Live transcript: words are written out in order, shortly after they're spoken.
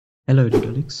Hello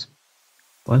Editolics,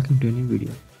 welcome to a new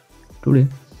video. Today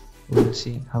we will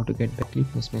see how to get back clip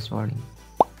mismatch warning.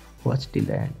 Watch till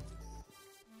the end.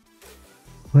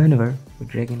 Whenever we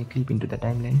drag any clip into the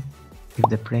timeline, if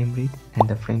the frame rate and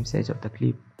the frame size of the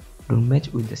clip don't match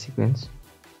with the sequence,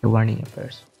 a warning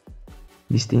appears.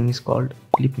 This thing is called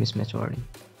clip mismatch warning.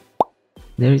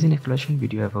 There is an explanation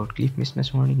video about clip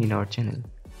mismatch warning in our channel.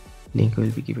 Link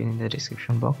will be given in the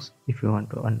description box if you want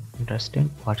to understand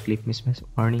what clip mismatch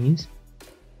warning is.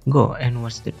 Go and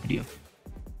watch that video.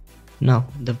 Now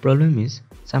the problem is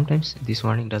sometimes this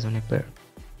warning doesn't appear.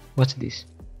 Watch this.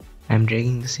 I am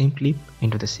dragging the same clip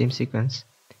into the same sequence.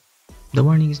 The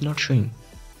warning is not showing.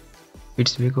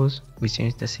 It's because we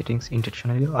changed the settings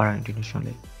intentionally or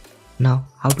unintentionally. Now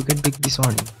how to get back this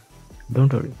warning?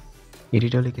 Don't worry,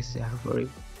 Editolic is here for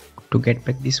you. To get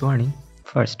back this warning,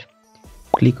 first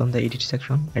click on the edit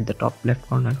section at the top left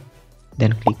corner,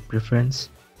 then click preference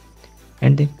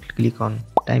and then click on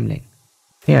timeline.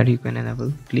 Here you can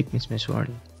enable clip mismatch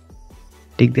warning.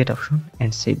 Take that option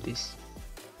and save this.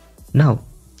 Now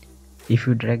if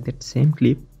you drag that same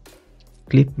clip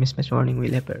mismatch warning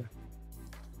will appear.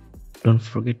 Don't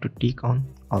forget to tick on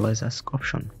always ask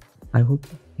option. I hope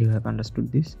you have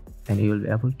understood this and you will be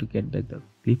able to get back the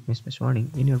clip mismatch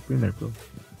warning in your Premiere Pro.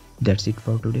 That's it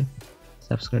for today.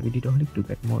 Subscribe Editolic to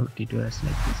get more tutorials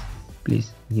like this.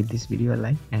 Please give this video a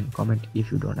like and comment if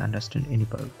you don't understand any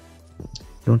part.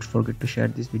 Don't forget to share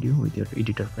this video with your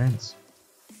editor friends.